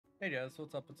Hey guys,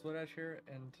 what's up? It's Wodash here,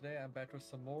 and today I'm back with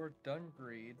some more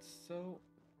Dungreed. So,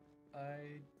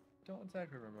 I don't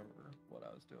exactly remember what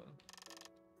I was doing.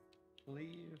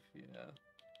 Believe, yeah.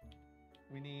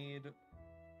 We need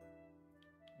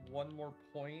one more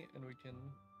point and we can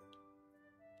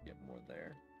get more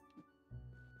there.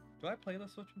 Do I play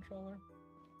this with controller?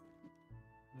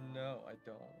 No, I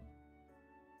don't.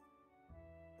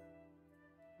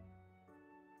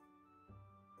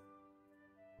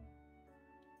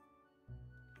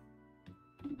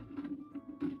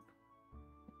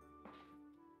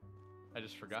 I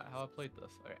just forgot how I played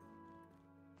this. Okay.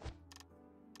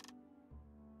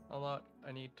 Unlock,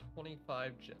 I need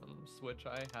 25 gems, which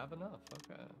I have enough.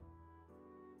 Okay.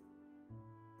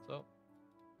 So,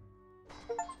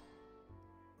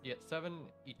 get 7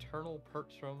 eternal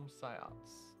perks from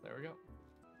Psyops. There we go.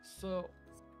 So,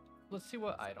 let's see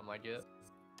what item I get.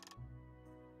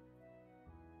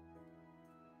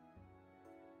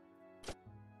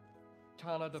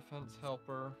 Katana defense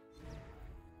helper.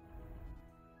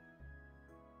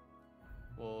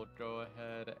 We'll go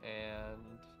ahead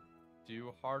and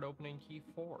do hard opening key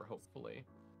 4, hopefully.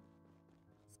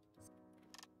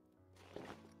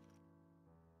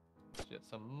 Let's get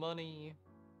some money,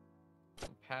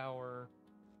 some power.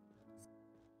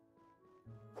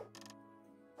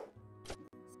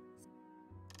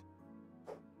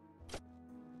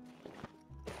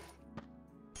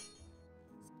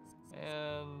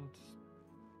 And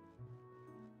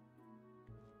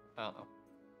I don't know.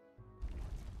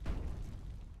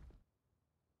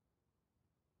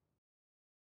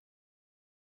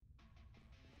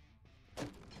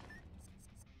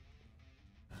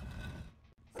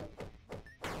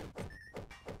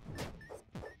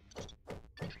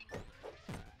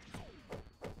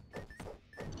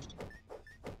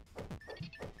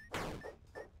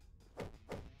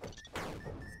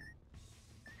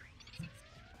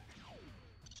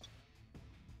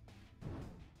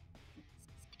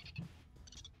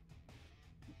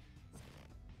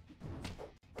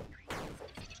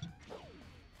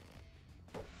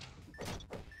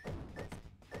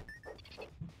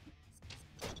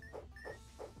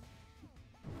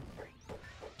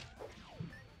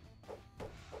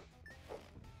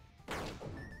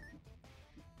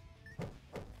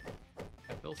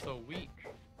 I feel so weak.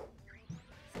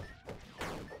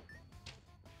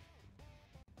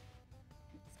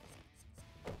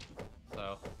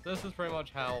 So, this is pretty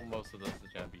much how most of this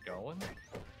is going to be going.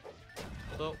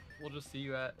 So, we'll just see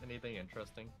you at anything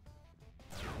interesting.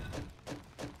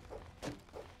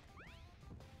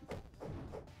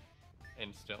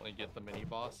 Instantly get the mini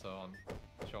boss, so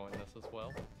I'm showing this as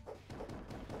well.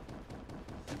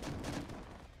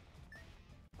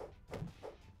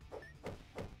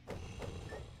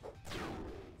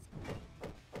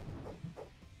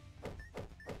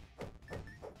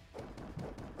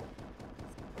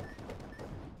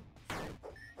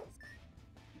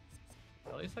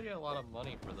 At least I get a lot of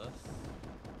money for this.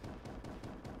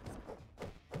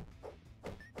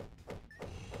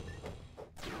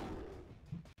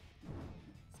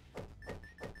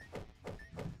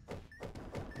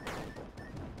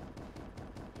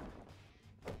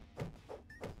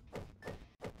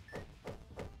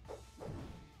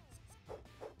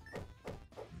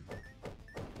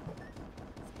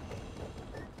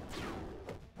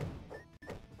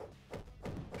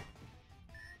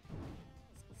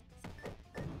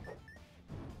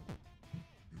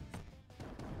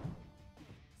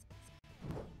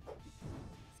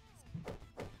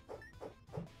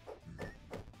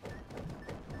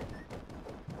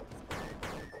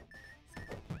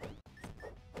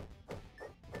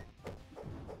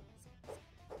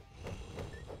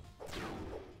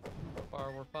 So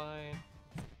far we're fine.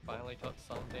 Finally took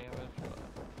some damage, but...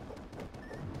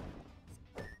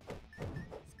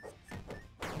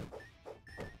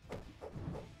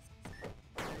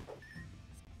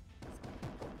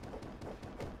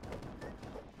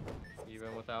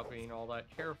 even without being all that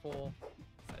careful,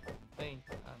 I think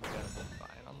I'm gonna be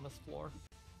fine on this floor.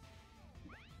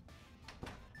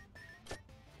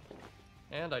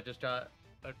 And I just got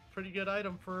a pretty good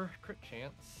item for crit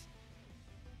chance.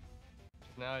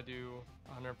 Now I do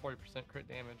 140% crit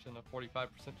damage and a 45%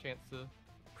 chance to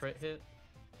crit hit.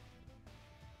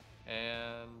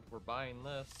 And we're buying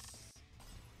this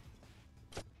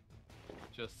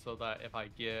just so that if I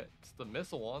get the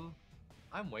missile one,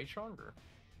 I'm way stronger.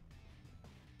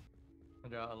 I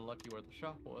got unlucky where the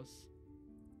shop was.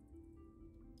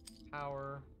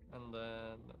 Power, and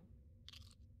then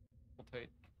we'll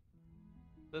take...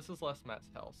 This is less Matt's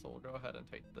health, so we'll go ahead and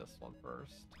take this one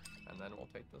first, and then we'll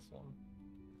take this one.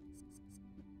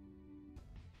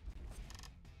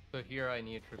 So here I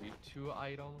need to attribute 2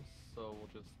 items, so we'll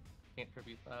just can't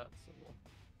attribute that, so we'll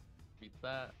attribute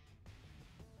that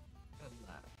and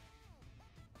that.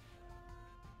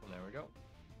 And there we go.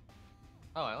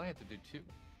 Oh, I only have to do 2.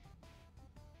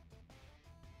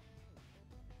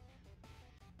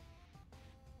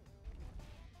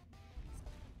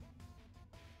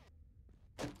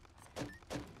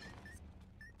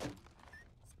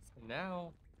 And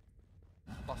now,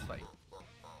 boss fight.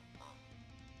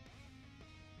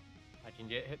 I can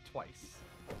get hit twice.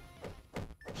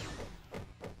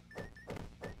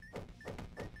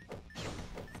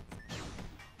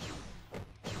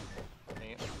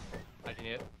 And I can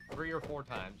hit 3 or 4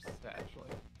 times, actually.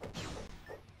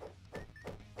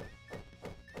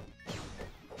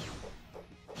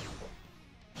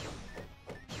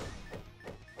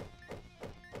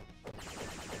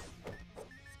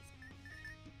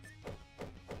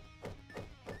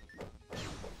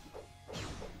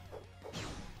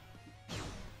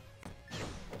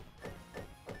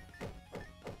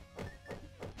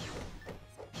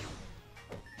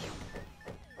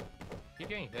 Keep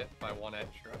getting hit by 1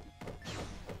 extra.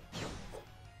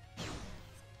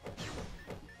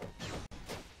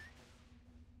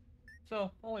 So,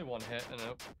 only 1 hit, and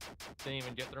it didn't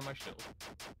even get through my shield.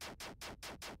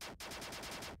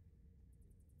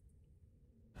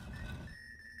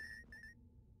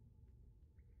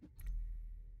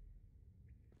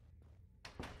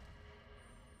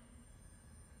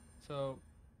 So,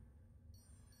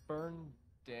 burn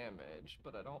damage,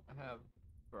 but I don't have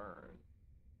burn.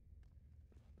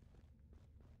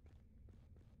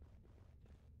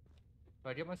 Do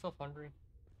I get myself hungry?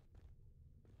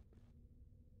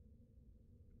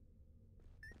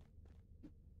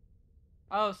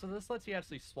 Oh, so this lets you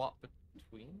actually swap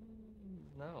between?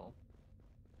 No.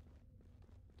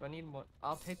 Do I need more?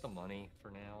 I'll take the money for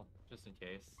now, just in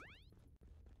case.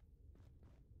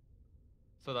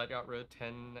 So that got rid of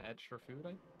 10 extra food,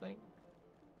 I think?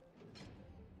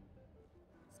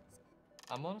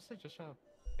 I'm honestly just trying to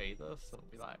pay this and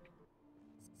be like,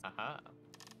 haha.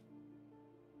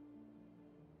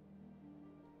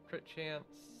 Crit chance.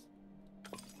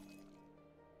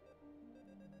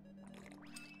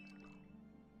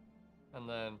 And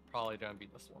then probably gonna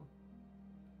beat this one.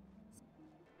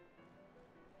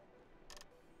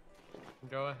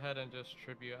 Go ahead and just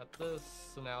tribute at this,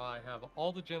 so now I have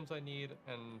all the gems I need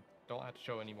and don't have to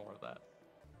show any more of that.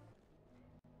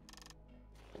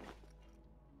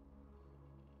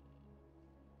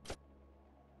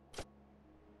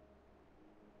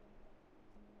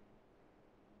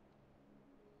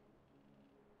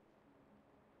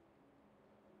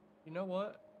 You know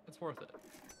what? It's worth it.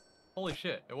 Holy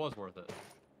shit, it was worth it.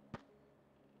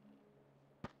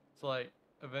 So like,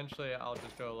 eventually I'll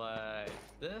just go like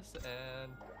this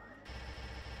and...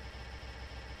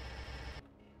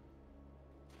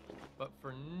 But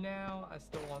for now, I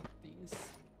still want these.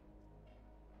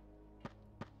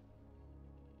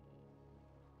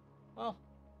 Well.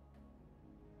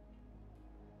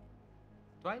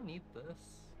 Do I need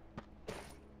this?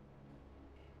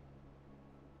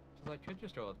 Because I could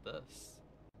just go with this.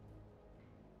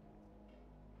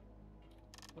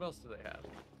 What else do they have?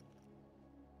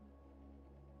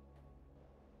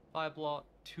 5 block,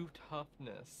 2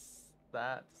 toughness.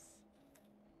 That's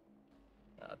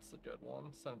a good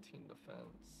one. 17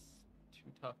 defense,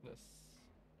 2 toughness.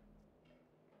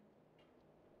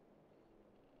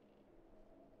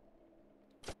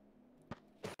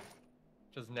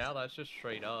 Because now that's just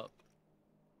straight up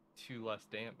 2 less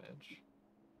damage.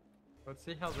 Let's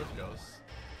see how this goes.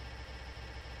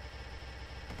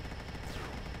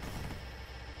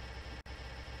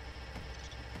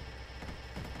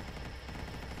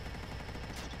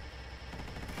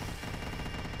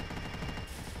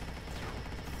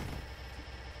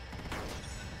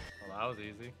 Well, that was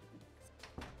easy.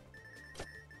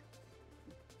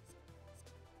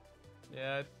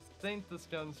 Yeah, I think this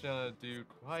gun's gonna do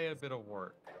quite a bit of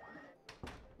work.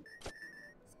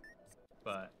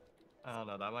 But, I don't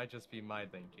know, that might just be my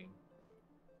thinking.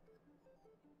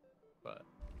 But,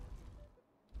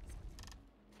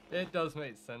 it does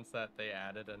make sense that they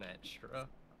added an extra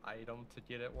item to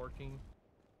get it working.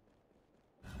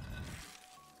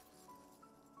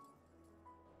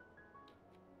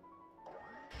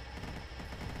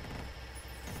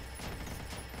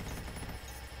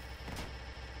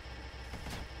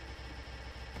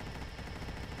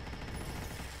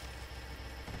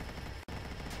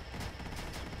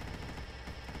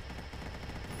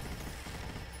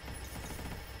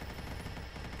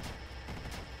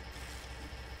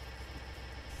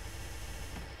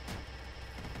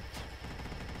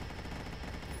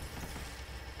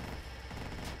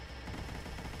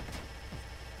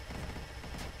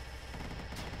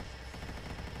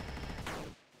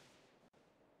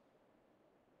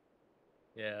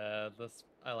 Yeah, this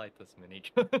I like this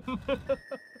minigun.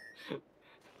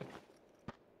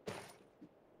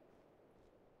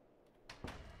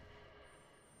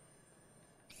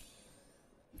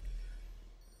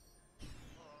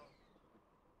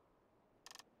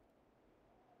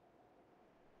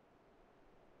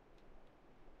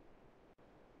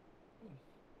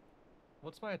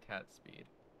 What's my attack speed?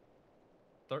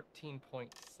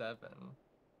 13.7.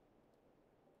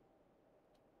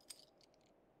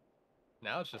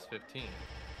 Now it's just 15.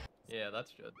 Yeah,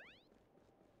 that's good.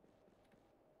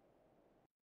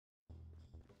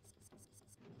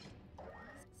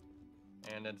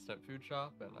 And instant food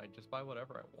shop, and I just buy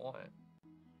whatever I want.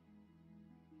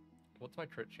 What's my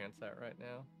crit chance at right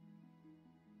now?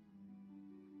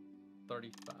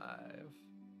 35.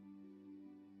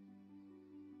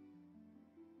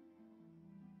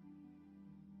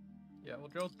 Yeah, we'll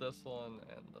go with this one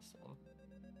and this one.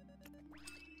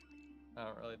 I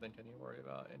don't really think I need to worry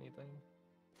about anything.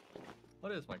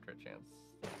 What is my crit chance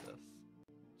like this?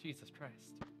 Jesus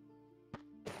Christ.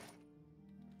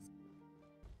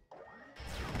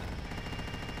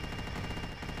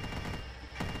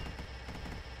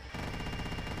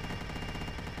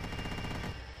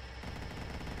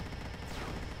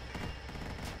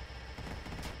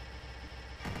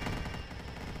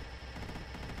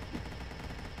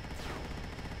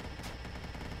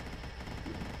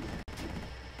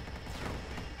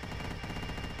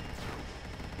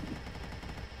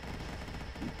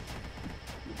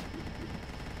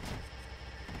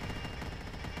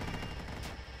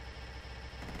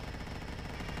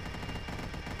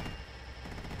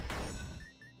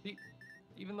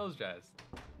 Even those guys,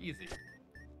 easy.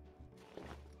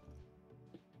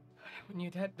 When you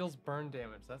attack deals burn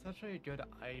damage, that's actually a good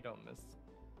item,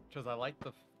 because I like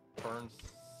the burn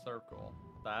circle.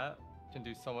 That can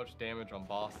do so much damage on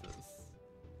bosses.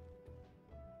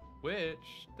 Which,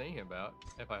 thinking about,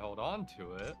 if I hold on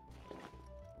to it,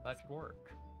 that could work.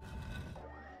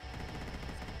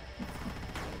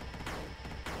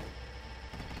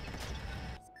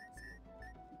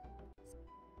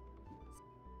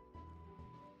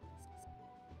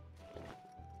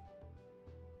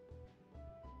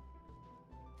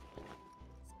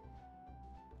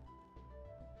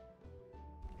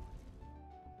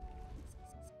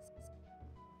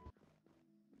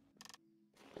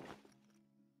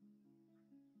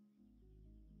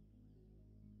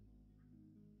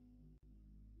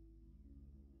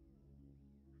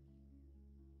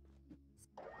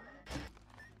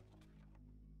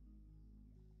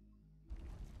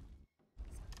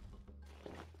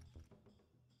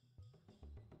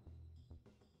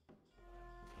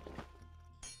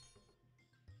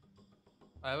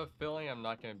 I have a feeling I'm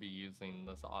not going to be using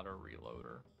this auto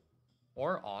reloader.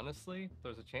 Or honestly,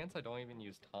 there's a chance I don't even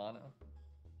use Tana.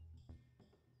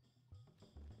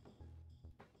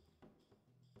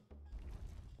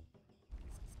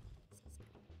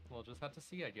 We'll just have to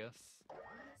see, I guess.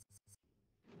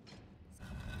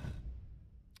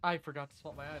 I forgot to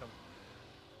swap my item.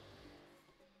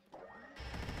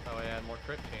 That way I had more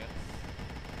crit chance.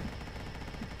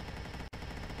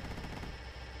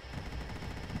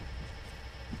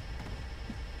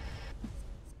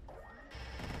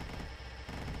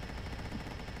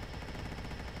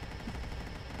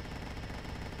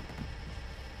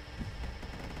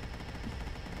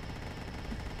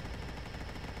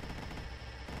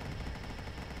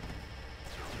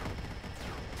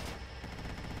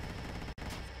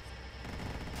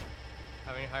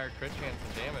 Having higher crit chance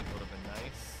and damage would have been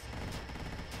nice.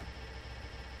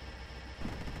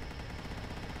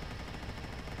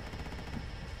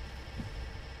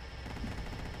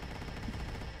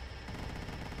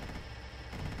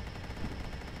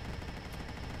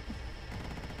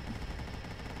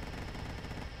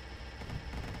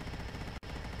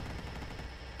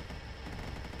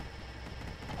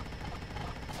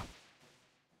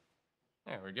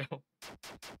 There we go.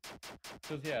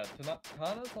 Because yeah,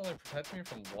 Tana's only protects me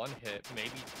from one hit, maybe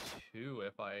two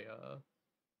if I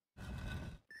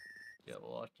get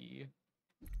lucky.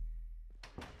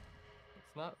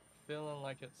 It's not feeling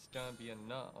like it's gonna be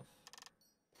enough.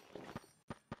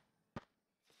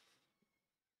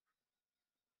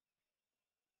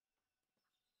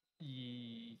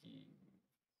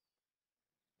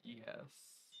 Yes.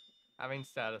 Having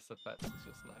status effects is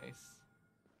just nice.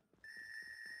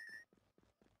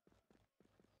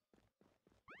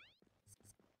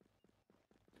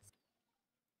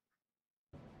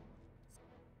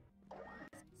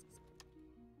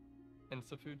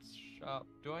 Insta-food shop.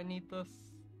 Do I need this?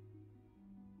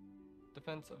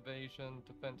 Defense evasion,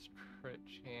 defense crit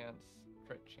chance,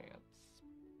 crit chance.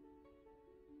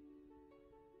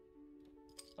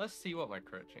 Let's see what my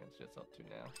crit chance gets up to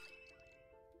now.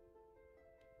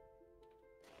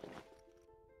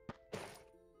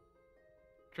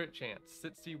 Crit chance,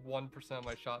 61% of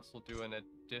my shots will do an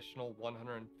additional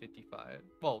 155.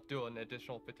 Well, do an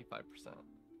additional 55%.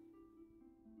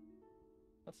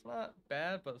 That's not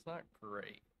bad, but it's not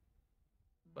great.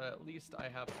 But at least I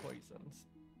have poisons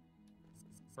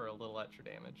for a little extra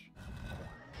damage.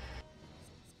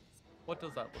 What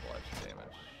does that little extra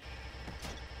damage?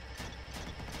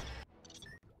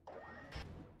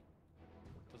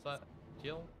 Does that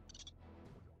kill?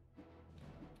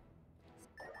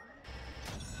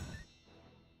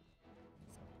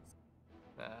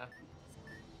 Nah.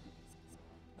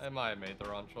 I might have made the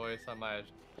wrong choice. I might have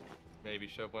maybe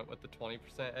should have went with the 20%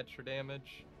 extra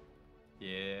damage.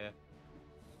 Yeah.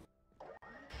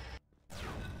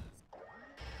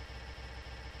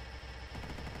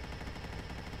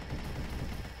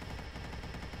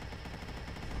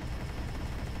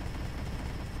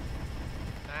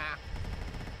 Ah!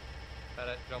 Bad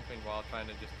at jumping while trying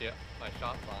to just get my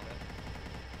shots on it.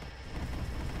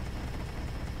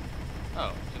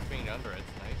 Oh, just being under it's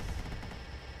nice.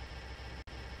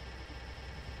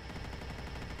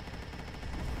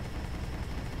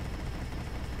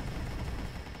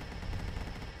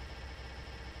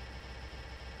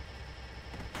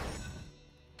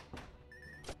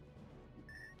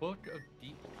 Book of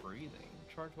Deep Breathing.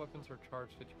 Charged weapons are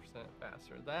charged 50%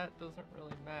 faster. That doesn't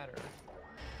really matter.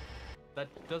 That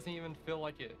doesn't even feel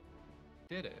like it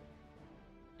did it.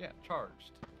 Yeah,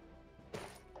 charged.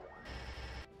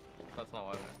 That's not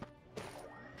what I meant.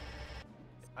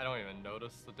 I don't even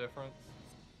notice the difference.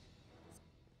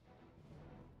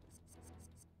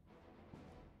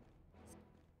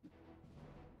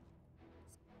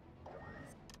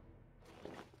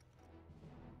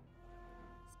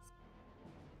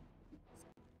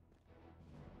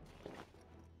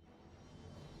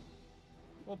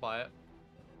 We'll buy it.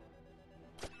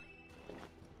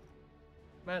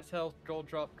 Max health, gold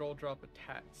drop,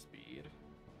 attack speed.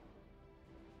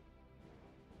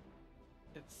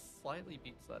 It slightly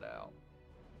beats that out.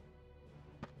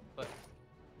 But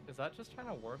is that just kind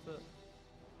of worth it?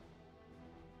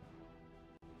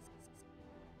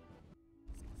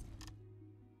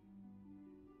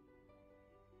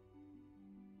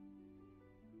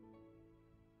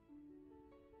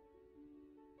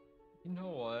 You know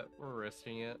what? We're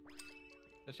risking it.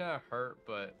 It's gonna hurt,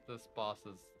 but this boss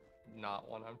is not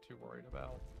one I'm too worried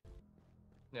about.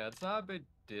 Yeah, it's not a big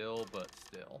deal, but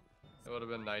still. It would have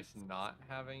been nice not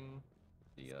having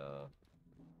the,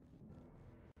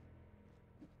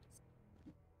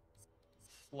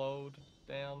 slowed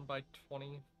down by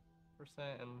 20%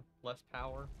 and less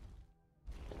power.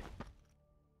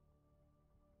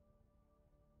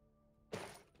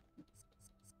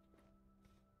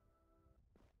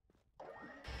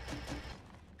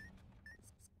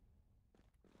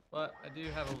 But I do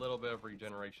have a little bit of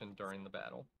regeneration during the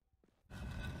battle.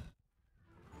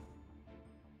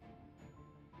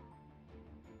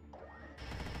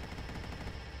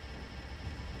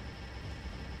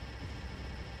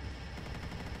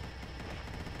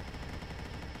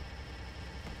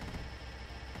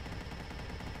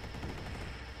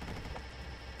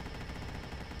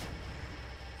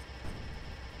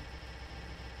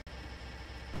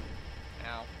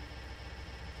 Ow.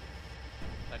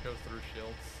 That goes through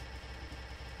shields.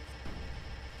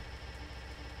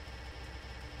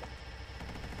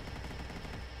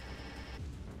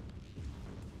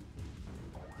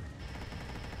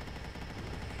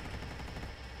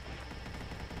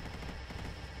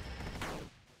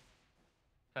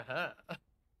 Haha.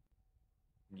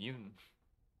 Immune.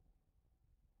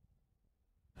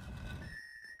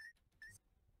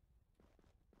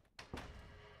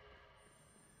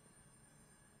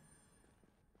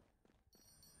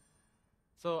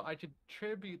 So I could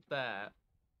tribute that,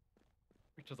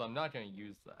 because I'm not going to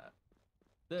use that.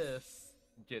 This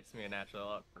gets me a natural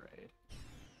upgrade.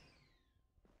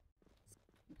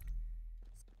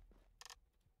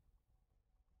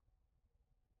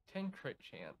 $10 crit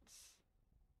chance.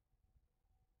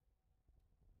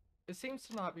 It seems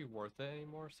to not be worth it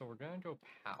anymore, so we're gonna go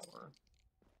power.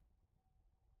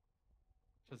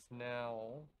 Because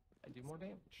now I do more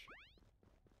damage.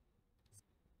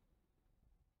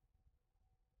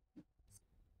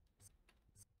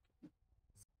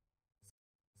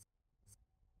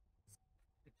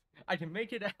 I can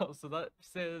make it out, so that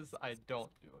says I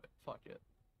don't do it. Fuck it.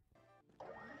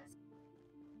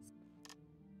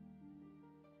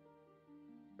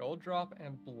 Gold drop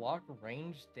and block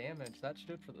range damage. That's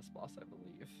good for this boss, I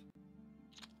believe.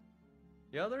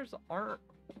 The others aren't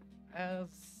as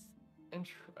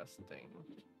interesting.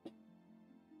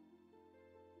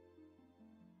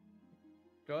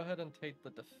 go ahead and take the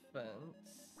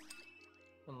defense.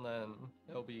 And then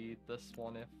it'll be this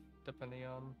one if, depending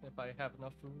on if I have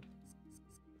enough food.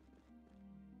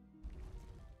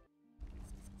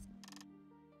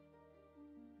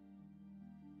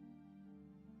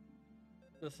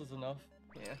 This is enough,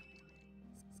 yeah.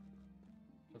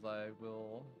 Because I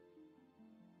will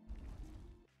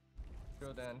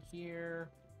go down here,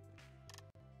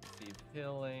 receive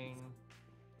healing,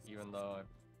 even though I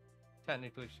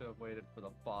technically should have waited for the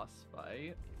boss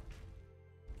fight.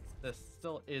 This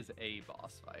still is a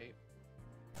boss fight.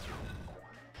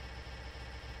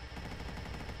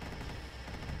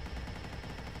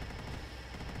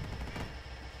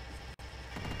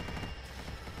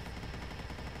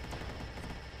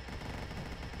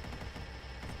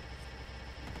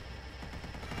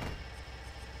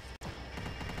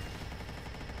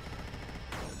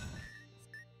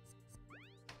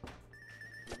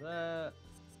 Do that.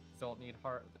 Don't need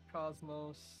Heart of the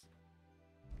Cosmos.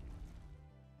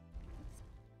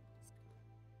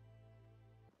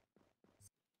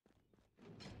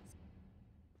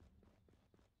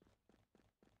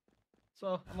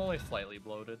 So, I'm only slightly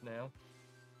bloated now.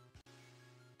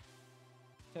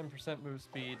 10% move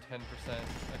speed, 10%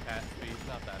 attack speed,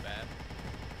 not that bad.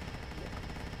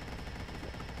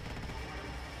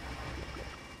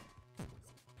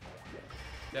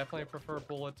 Definitely prefer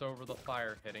bullets over the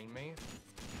fire hitting me.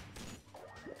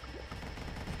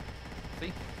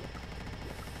 See?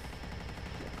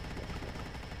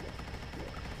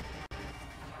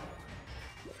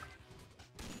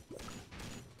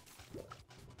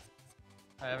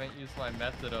 I haven't used my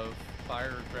method of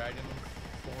Fire Dragon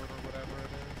Sword or whatever it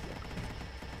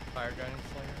is. Fire Dragon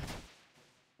Slayer?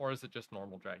 Or is it just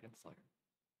normal Dragon Slayer?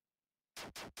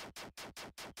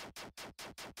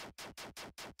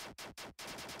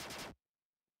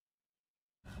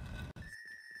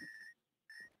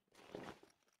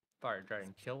 Fire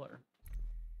Dragon Killer.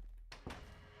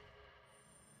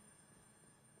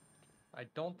 I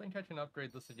don't think I can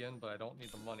upgrade this again, but I don't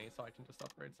need the money, so I can just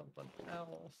upgrade something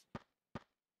else.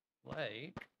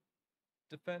 Like,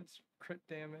 defense, crit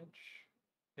damage,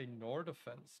 ignore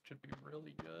defense should be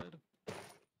really good.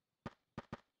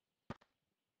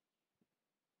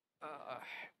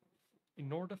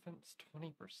 Ignore defense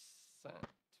 20%.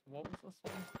 What was this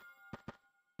one?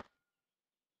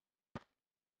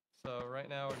 So right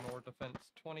now, ignore defense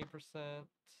 20%.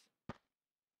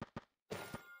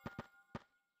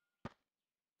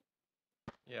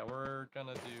 Yeah, we're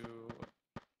gonna do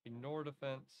ignore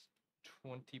defense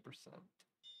 20%.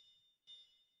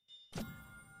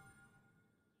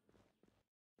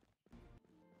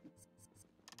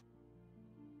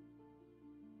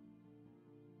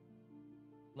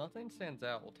 Nothing stands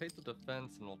out. We'll take the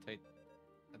defense and we'll take,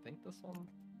 I think this one?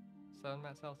 7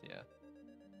 max health? Yeah.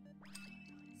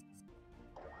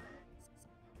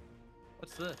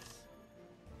 What's this?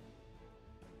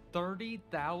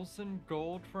 30,000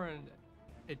 gold for an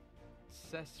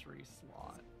accessory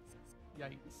slot.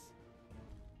 Yikes.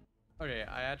 Okay,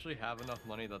 I actually have enough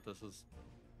money that this is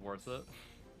worth it.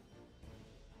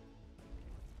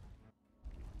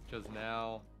 Because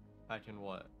now I can,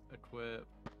 what, equip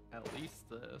at least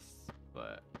this,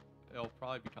 but it'll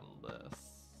probably become this.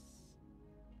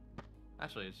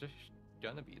 Actually, it's just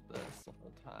gonna be this the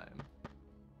whole time.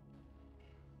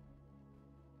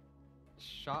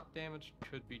 Shot damage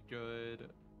could be good.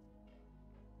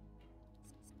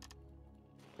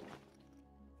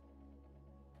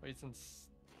 Poison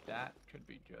stat could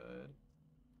be good.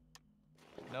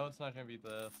 No, it's not gonna be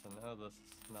this, and no, this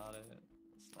is not it.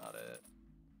 It's not it.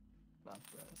 Not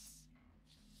this.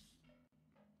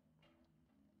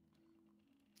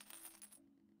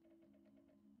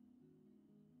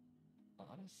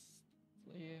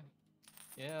 Honestly,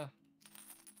 yeah.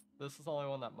 This is the only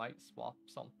one that might swap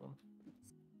something.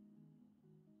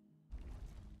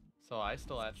 So I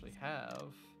still actually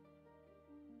have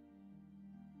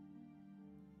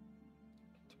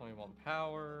 21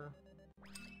 power.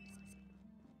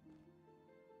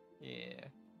 Yeah.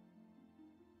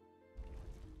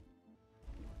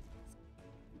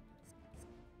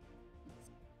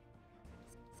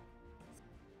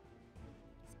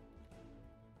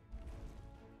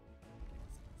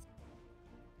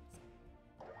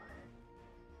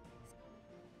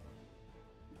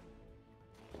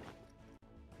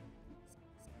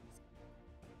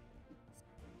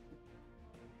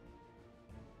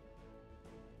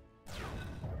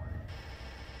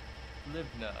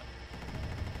 Livna.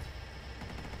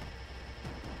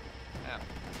 Ow.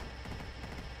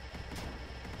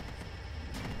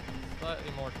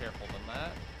 Slightly more careful than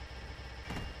that.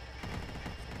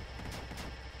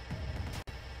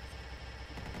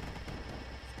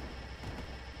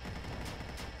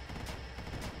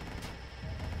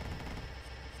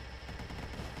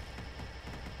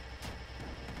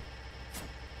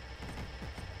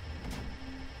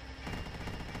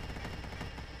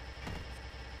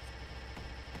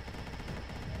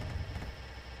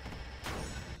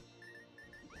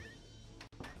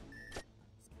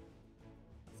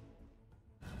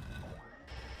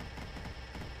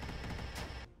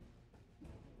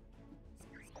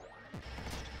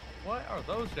 What are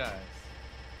those guys?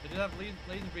 They just have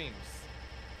laser beams.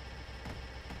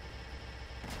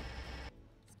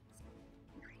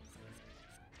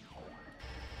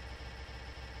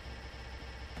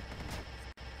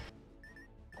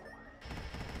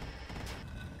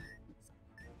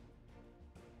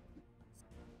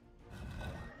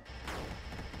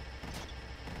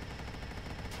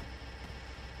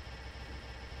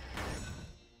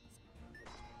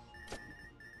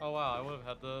 Oh wow, I would have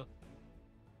had the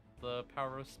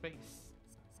power of space.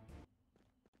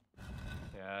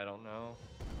 Yeah, I don't know.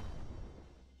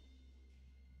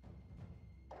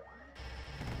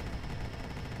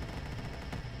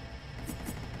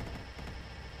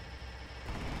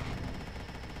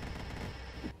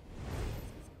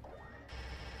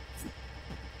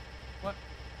 What?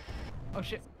 Oh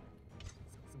shit!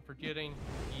 I'm forgetting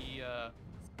he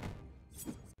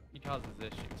causes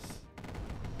issues.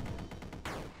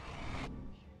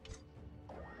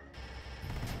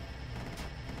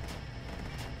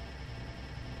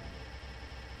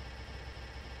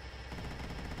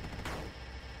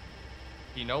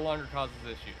 He no longer causes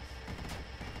issues.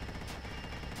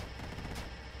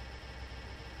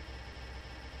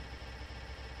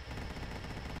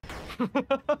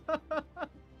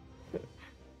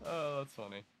 Oh, that's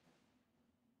funny.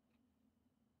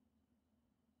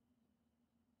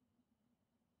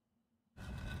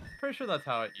 Pretty sure that's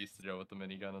how it used to go with the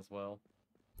minigun as well.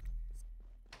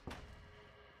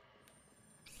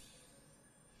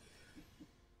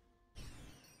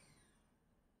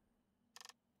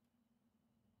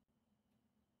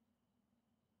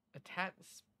 Attack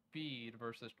speed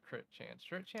versus crit chance.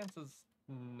 Crit chance is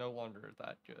no longer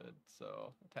that good,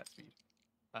 so attack speed.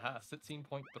 Aha,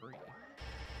 16.3.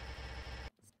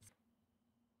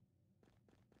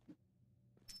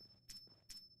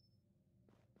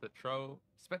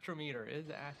 Spectrometer is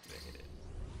activated.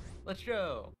 Let's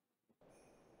go!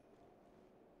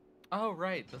 Oh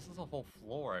right, this is a whole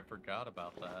floor. I forgot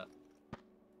about that.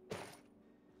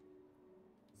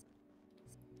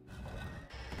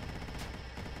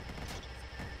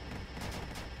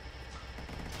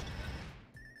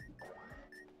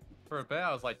 For a bit,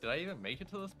 I was like, did I even make it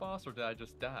to this boss, or did I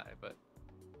just die? But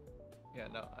yeah,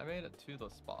 no, I made it to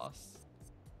this boss.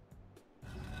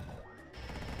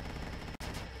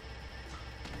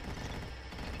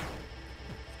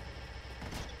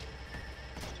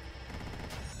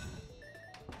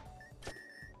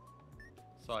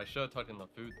 So I should have taken the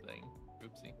food thing.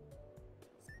 Oopsie.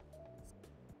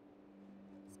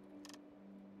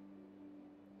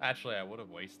 Actually, I would have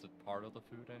wasted part of the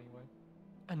food anyway.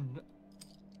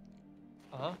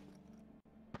 Uh-huh.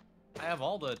 I have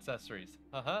all the accessories.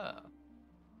 Haha.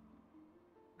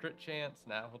 Crit chance,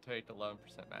 now we'll take 11%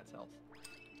 max health.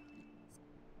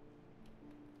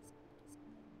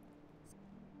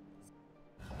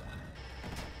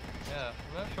 Yeah,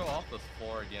 I'm gonna show off this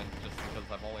floor again just because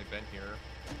I've only been here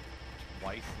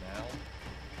twice now,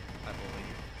 I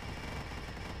believe.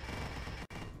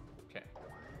 Okay.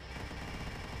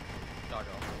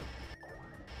 Doggo.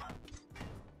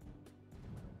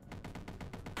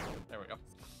 There we go.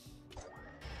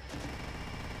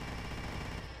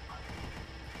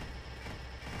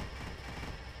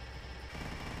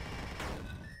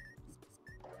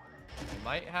 It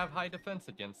might have high defense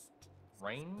against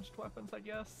ranged weapons, I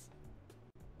guess.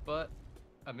 But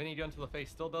a minigun to the face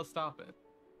still does stop it.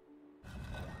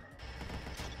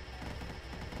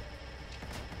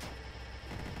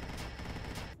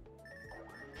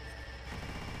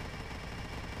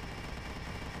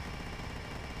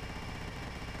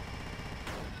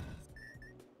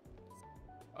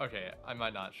 Okay, I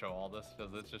might not show all this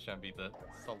because it's just gonna be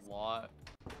it's a lot.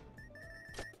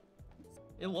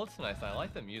 It looks nice, and I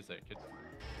like the music.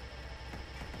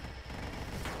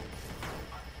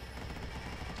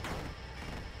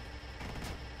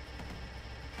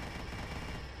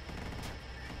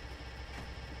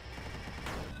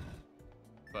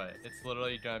 But it's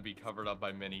literally gonna be covered up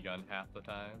by minigun half the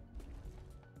time.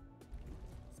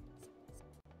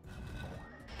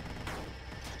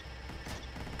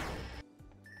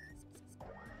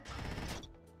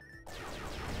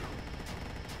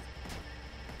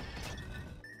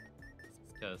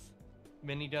 Because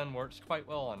minigun works quite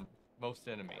well on most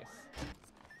enemies.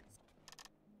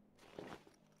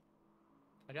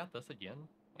 I got this again,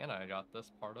 and I got this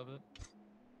part of it.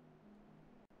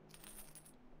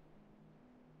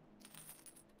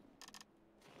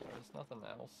 There's nothing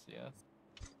else, yeah.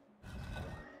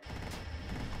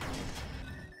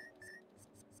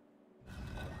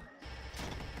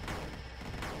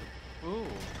 Ooh,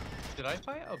 did I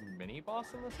fight a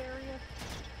mini-boss in this area?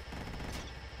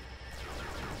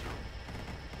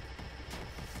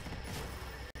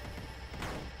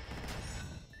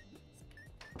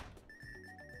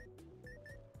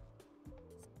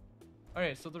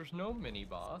 Alright, so there's no mini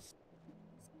boss.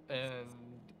 And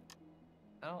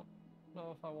I don't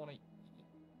know if I want to.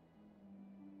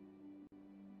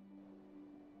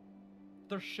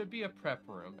 There should be a prep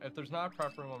room. If there's not a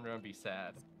prep room, I'm gonna be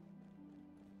sad.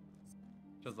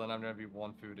 Because then I'm gonna be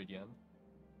one food again.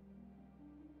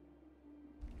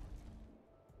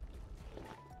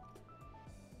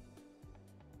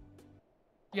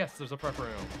 Yes, there's a prep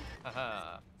room.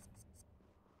 Haha.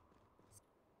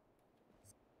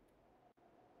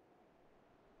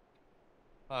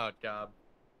 Oh god.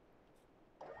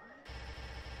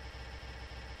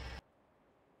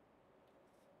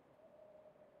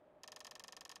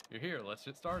 You're here, let's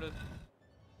get started.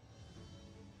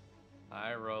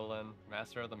 Hi, Roland,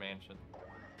 master of the mansion.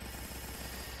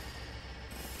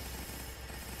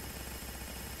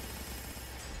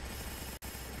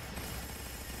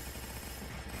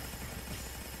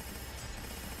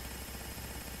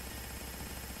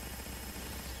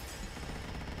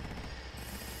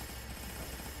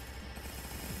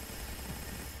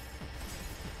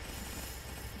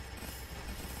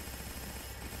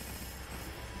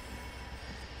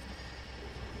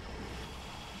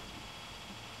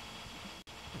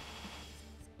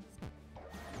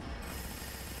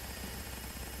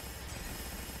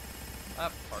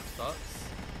 That part sucks.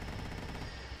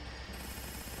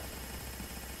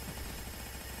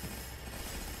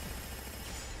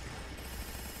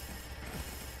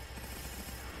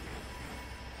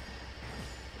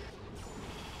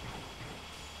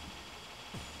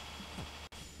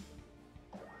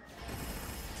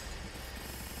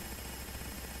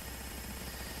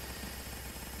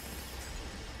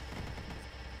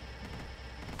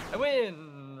 I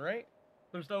win, right?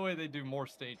 There's no way they do more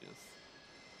stages.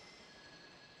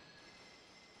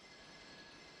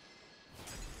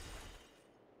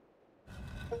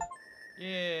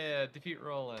 Yeah, defeat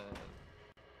Roland.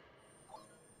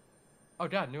 Oh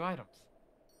god, new items.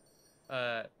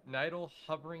 Nidal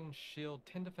hovering shield,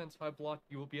 10 defense, 5 block.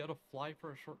 You will be able to fly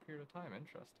for a short period of time.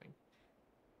 Interesting.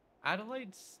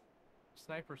 Adelaide's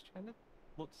sniper's kind of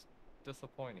looks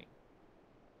disappointing.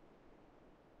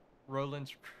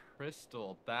 Roland's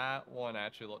crystal, that one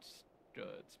actually looks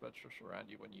good, especially around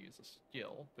you when you use a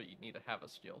skill, but you need to have a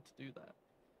skill to do that.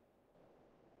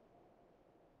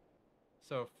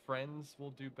 So friends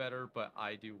will do better, but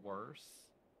I do worse.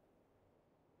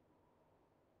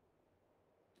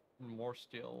 More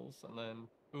skills, and then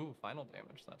ooh, final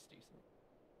damage, that's decent.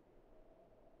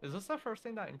 Is this the first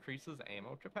thing that increases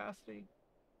ammo capacity?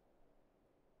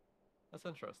 That's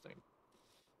interesting.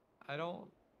 I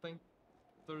don't think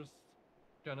there's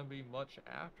gonna be much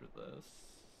after this.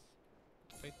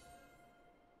 Take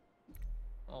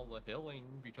all the healing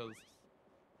because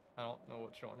I don't know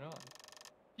what's going on.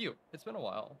 Phew, it's been a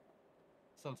while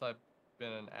since I've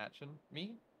been in action.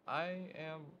 Me? I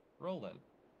am Roland,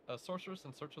 a sorceress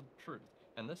in search of the truth,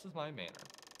 and this is my manor.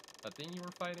 That thing you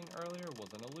were fighting earlier was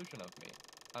an illusion of me.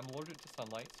 I'm allergic to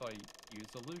sunlight, so I use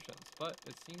illusions, but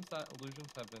it seems that illusions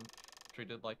have been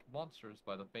treated like monsters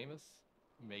by the famous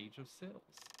Mage of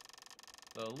Seals.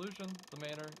 The illusion, the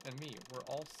manor, and me were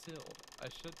all sealed. I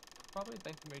should probably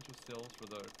thank the Mage of Seals for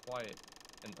the quiet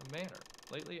in the manor.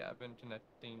 Lately, I've been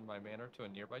connecting my manor to a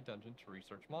nearby dungeon to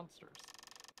research monsters.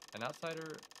 An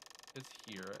outsider is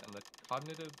here, and the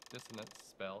cognitive dissonance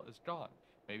spell is gone.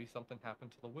 Maybe something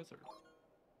happened to the wizard.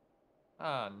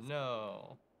 Ah,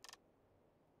 no.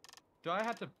 Do I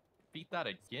have to beat that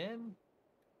again?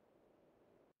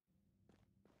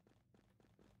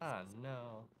 Ah,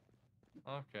 no.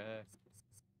 Okay.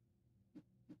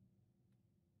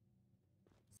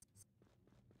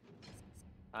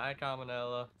 Hi,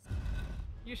 Caminella.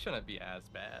 You shouldn't be as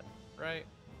bad, right?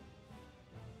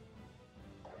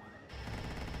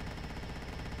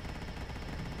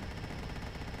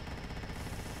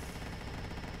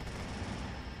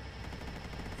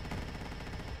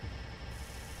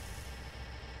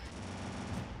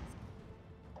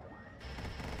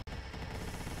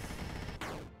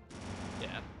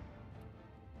 Yeah.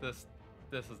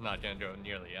 This is not gonna go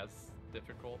nearly as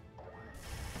difficult.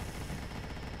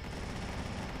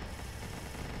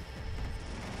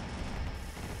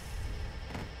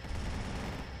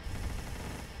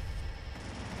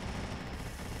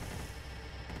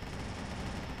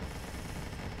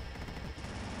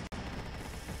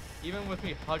 Even with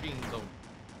me hugging the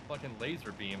fucking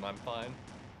laser beam, I'm fine.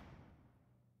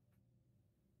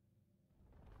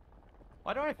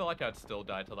 Why do I feel like I'd still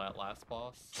die to that last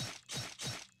boss?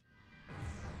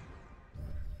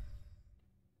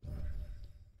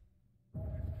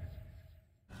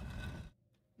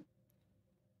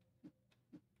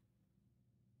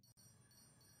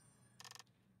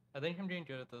 think I'm doing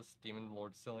good at this Demon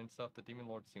Lord stealing stuff. The Demon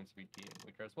Lord seems to be getting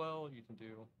weaker as well. You can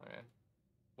do... Okay.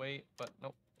 Wait, but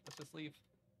nope. Let's just leave.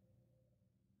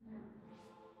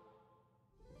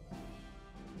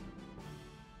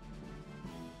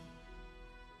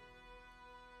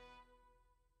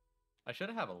 I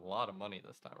should have a lot of money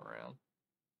this time around.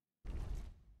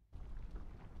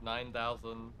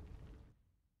 9,000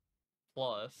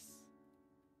 plus.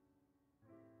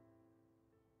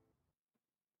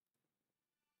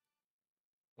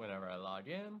 Whenever I log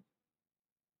in.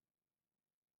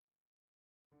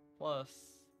 Plus,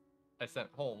 I sent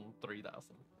home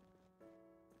 3,000.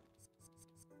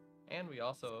 And we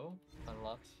also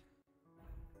unlocked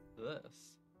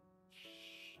this.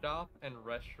 Shop and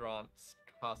restaurants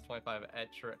cost 25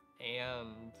 extra,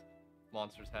 and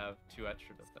monsters have 2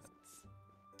 extra defense.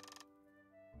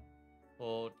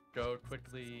 We'll go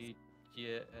quickly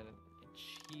get an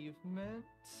achievement.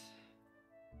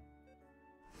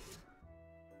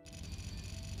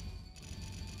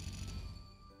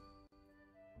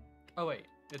 Oh wait,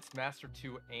 it's Master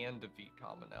 2 and defeat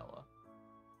Cominella.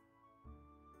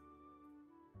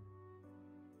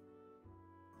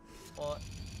 Well,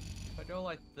 if I go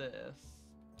like this...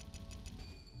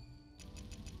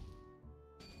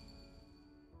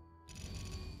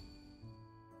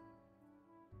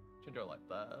 Should go like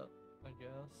that, I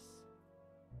guess.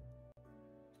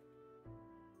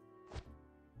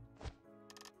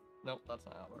 Nope, that's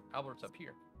not Albert. Albert's up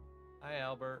here. Hi,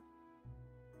 Albert.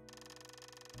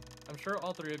 I'm sure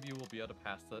all 3 of you will be able to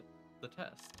pass the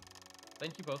test.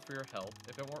 Thank you both for your help.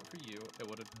 If it weren't for you, it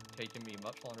would have taken me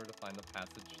much longer to find the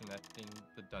passage connecting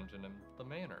the dungeon and the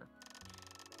manor.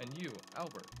 And you,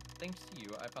 Albert, thanks to you,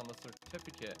 I found the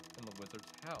certificate in the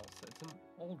wizard's house. It's an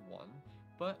old one,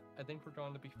 but I think we're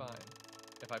going to be fine.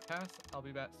 If I pass, I'll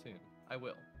be back soon. I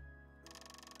will.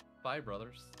 Bye,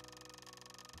 brothers.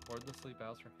 Wordlessly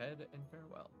bows her head in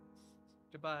farewell.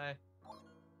 Goodbye.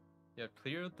 You have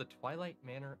cleared the Twilight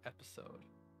Manor episode.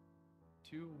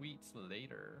 2 weeks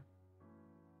later.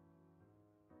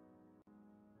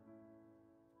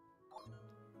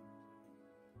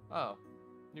 Oh,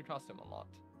 new costume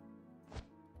unlocked.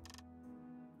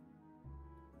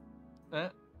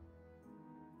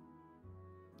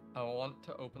 I want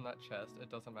to open that chest.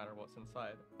 It doesn't matter what's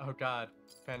inside. Oh god,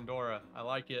 Pandora. I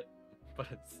like it, but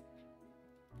it's...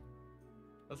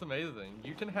 That's amazing.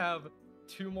 You can have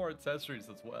 2 more accessories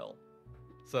as well.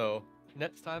 So,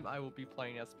 next time I will be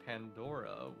playing as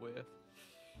Pandora with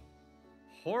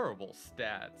horrible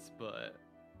stats, but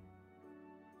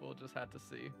we'll just have to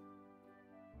see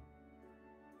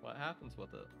what happens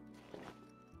with it.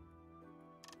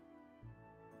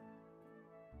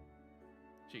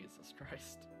 Jesus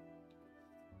Christ.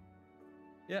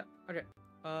 Yeah, okay.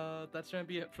 That's gonna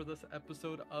be it for this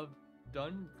episode of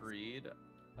Dungreed,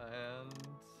 and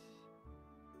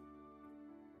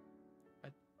I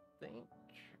think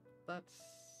that's,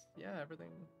 yeah,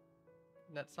 everything.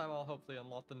 Next time I'll hopefully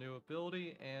unlock the new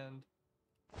ability, and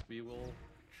we will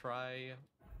try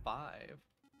 5,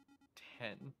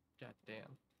 10. God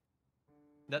damn.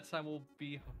 Next time will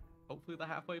be hopefully the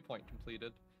halfway point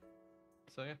completed.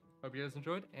 So yeah, hope you guys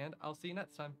enjoyed, and I'll see you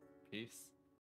next time. Peace.